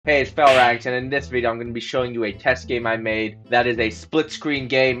Hey, it's FailRANK, and in this video I'm going to be showing you a test game I made that is a split screen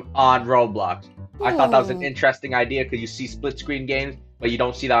game on Roblox. I thought that was an interesting idea because you see split screen games, but you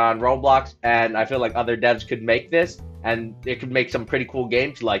don't see that on Roblox, and I feel like other devs could make this, and it could make some pretty cool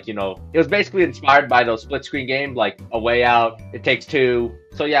games, like, it was basically inspired by those split screen games, like A Way Out, It Takes Two.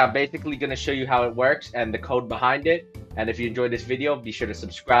 So yeah, I'm basically going to show you how it works and the code behind it. And if you enjoyed this video, be sure to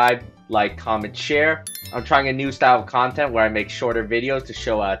subscribe, like, comment, share. I'm trying a new style of content where I make shorter videos to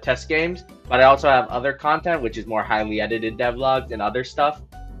show test games, but I also have other content which is more highly edited devlogs and other stuff.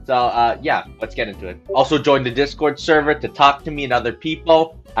 So yeah, let's get into it. Also join the Discord server to talk to me and other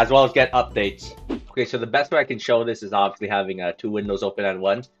people, as well as get updates. Okay, so the best way I can show this is obviously having two windows open at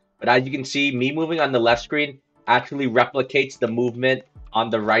once. But as you can see, me moving on the left screen actually replicates the movement on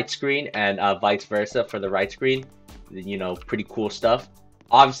the right screen, and vice versa for the right screen. Pretty cool stuff.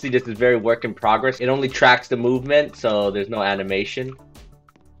 Obviously, this is very work in progress. It only tracks the movement, so there's no animation.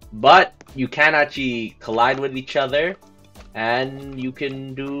 But you can actually collide with each other, and you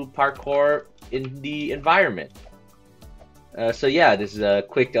can do parkour in the environment. So yeah, this is a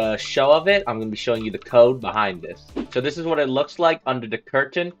quick show of it. I'm going to be showing you the code behind this. So this is what it looks like under the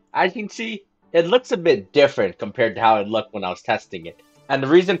curtain. As you can see, it looks a bit different compared to how it looked when I was testing it. And the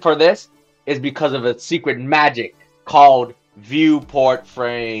reason for this is because of a secret magic called viewport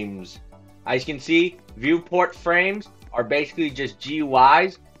frames. As you can see, viewport frames are basically just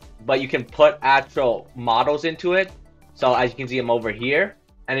GUIs, but you can put actual models into it. So as you can see, I'm over here,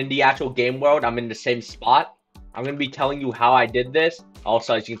 and in the actual game world, I'm in the same spot. I'm going to be telling you how I did this.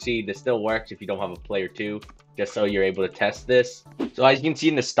 Also, as you can see, this still works if you don't have a player 2, just so you're able to test this. So as you can see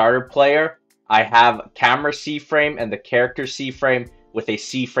in the starter player, I have camera C-frame and the character C-frame with a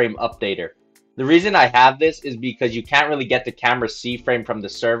C-frame updater. The reason I have this is because you can't really get the camera C-frame from the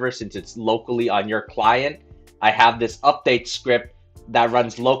server since it's locally on your client. I have this update script that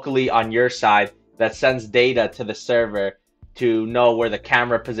runs locally on your side that sends data to the server to know where the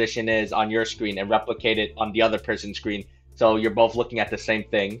camera position is on your screen and replicate it on the other person's screen, so you're both looking at the same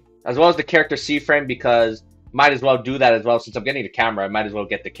thing. As well as the character C-frame, because might as well do that as well. Since I'm getting the camera, I might as well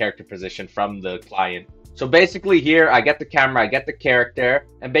get the character position from the client. So basically here, I get the camera, I get the character,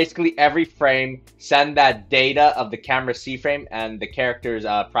 and basically every frame send that data of the camera C-frame and the character's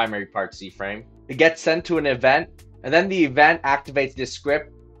primary part C-frame. It gets sent to an event, and then the event activates this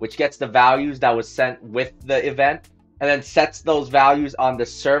script, which gets the values that was sent with the event, and then sets those values on the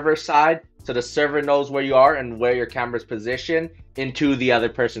server side, so the server knows where you are and where your camera's positioned into the other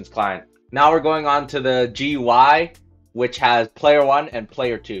person's client. Now we're going on to the GUI, which has player 1 and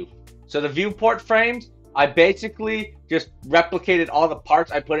player 2. So the viewport frames, I basically just replicated all the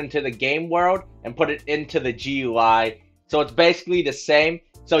parts I put into the game world and put it into the GUI. So it's basically the same.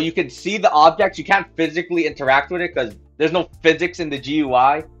 So you can see the objects. You can't physically interact with it because there's no physics in the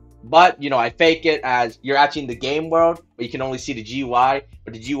GUI. But, I fake it as you're actually in the game world, but you can only see the GUI.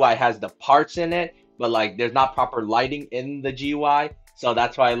 But the GUI has the parts in it, but like there's not proper lighting in the GUI. So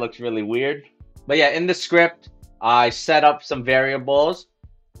that's why it looks really weird. But yeah, in the script, I set up some variables.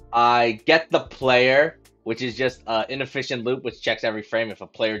 I get the player, which is just an inefficient loop which checks every frame if a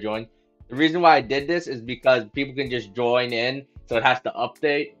player joins. The reason why I did this is because people can just join in, so it has to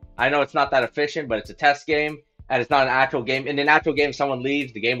update. I know it's not that efficient, but it's a test game, and it's not an actual game. In an actual game, if someone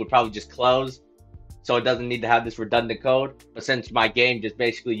leaves, the game would probably just close, so it doesn't need to have this redundant code. But since my game just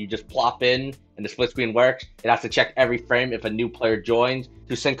basically you just plop in and the split screen works, it has to check every frame if a new player joins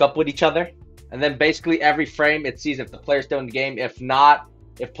to sync up with each other. And then basically every frame it sees if the player's still in the game. If not,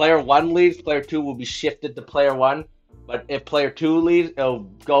 if player 1 leaves, player 2 will be shifted to player 1. But if player 2 leaves, it'll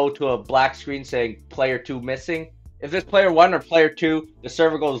go to a black screen saying player 2 missing. If it's player 1 or player 2, the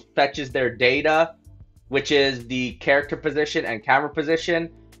server goes fetches their data, which is the character position and camera position.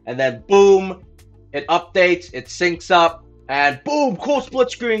 And then boom, it updates, it syncs up, and boom, cool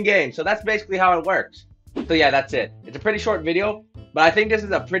split screen game. So that's basically how it works. So yeah, that's it. It's a pretty short video, but I think this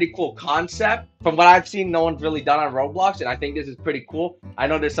is a pretty cool concept. From what I've seen, no one's really done on Roblox, and I think this is pretty cool. I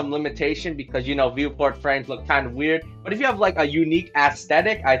know there's some limitation because, viewport frames look kind of weird. But if you have like a unique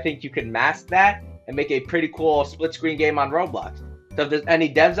aesthetic, I think you can mask that and make a pretty cool split screen game on Roblox. So if there's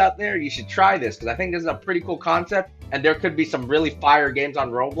any devs out there, you should try this because I think this is a pretty cool concept, and there could be some really fire games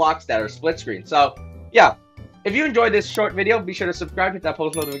on Roblox that are split screen. So yeah. If you enjoyed this short video, be sure to subscribe, hit that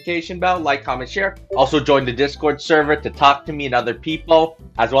post notification bell, like, comment, share. Also join the Discord server to talk to me and other people,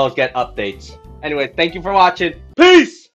 as well as get updates. Anyway, thank you for watching. Peace!